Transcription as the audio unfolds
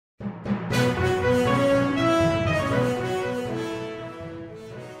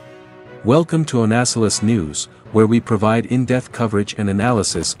Welcome to Onasilus News, where we provide in-depth coverage and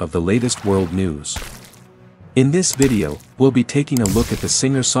analysis of the latest world news. In this video, we'll be taking a look at the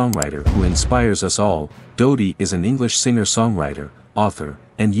singer-songwriter who inspires us all. Dodie is an English singer-songwriter, author,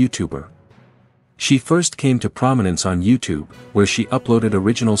 and YouTuber. She first came to prominence on YouTube, where she uploaded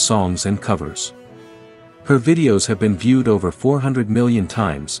original songs and covers. Her videos have been viewed over 400 million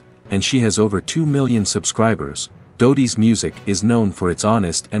times, and she has over 2 million subscribers. Dodie's music is known for its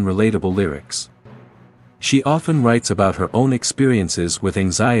honest and relatable lyrics. She often writes about her own experiences with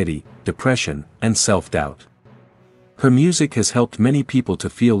anxiety, depression, and self-doubt. Her music has helped many people to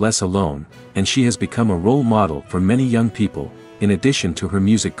feel less alone, and she has become a role model for many young people, in addition to her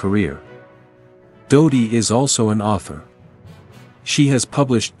music career. Dodie is also an author. She has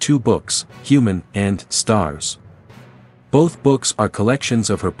published 2 books, Human and Stars. Both books are collections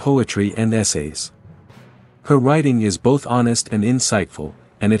of her poetry and essays. Her writing is both honest and insightful,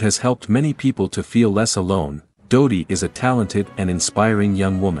 and it has helped many people to feel less alone. Dodie is a talented and inspiring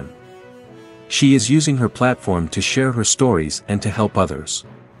young woman. She is using her platform to share her stories and to help others.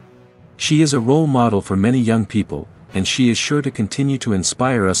 She is a role model for many young people, and she is sure to continue to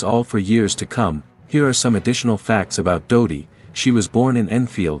inspire us all for years to come. Here are some additional facts about Dodie. She was born in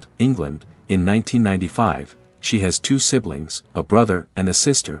Enfield, England, in 1995. She has 2 siblings, a brother and a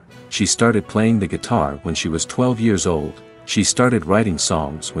sister. She started playing the guitar when she was 12 years old. She started writing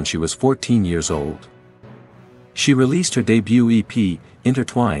songs when she was 14 years old. She released her debut EP,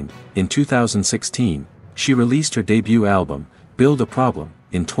 Intertwined, in 2016. She released her debut album, Build a Problem,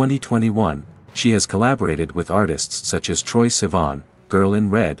 in 2021. She has collaborated with artists such as Troye Sivan, Girl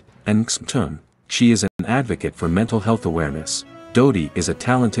in Red, and Xmtun. She is an advocate for mental health awareness. Dodie is a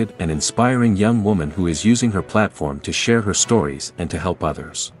talented and inspiring young woman who is using her platform to share her stories and to help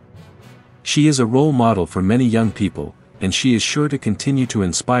others. She is a role model for many young people, and she is sure to continue to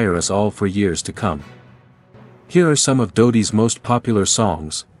inspire us all for years to come. Here are some of Dodie's most popular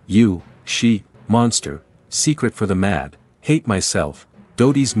songs: You, She, Monster, Secret for the Mad, Hate Myself.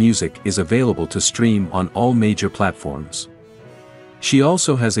 Dodie's music is available to stream on all major platforms. She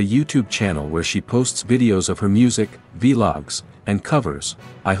also has a YouTube channel where she posts videos of her music, vlogs, and covers.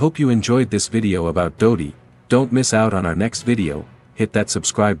 I hope you enjoyed this video about Dodie. Don't miss out on our next video. Hit that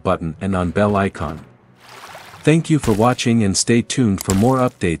subscribe button and on bell icon. Thank you for watching and stay tuned for more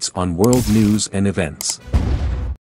updates on world news and events.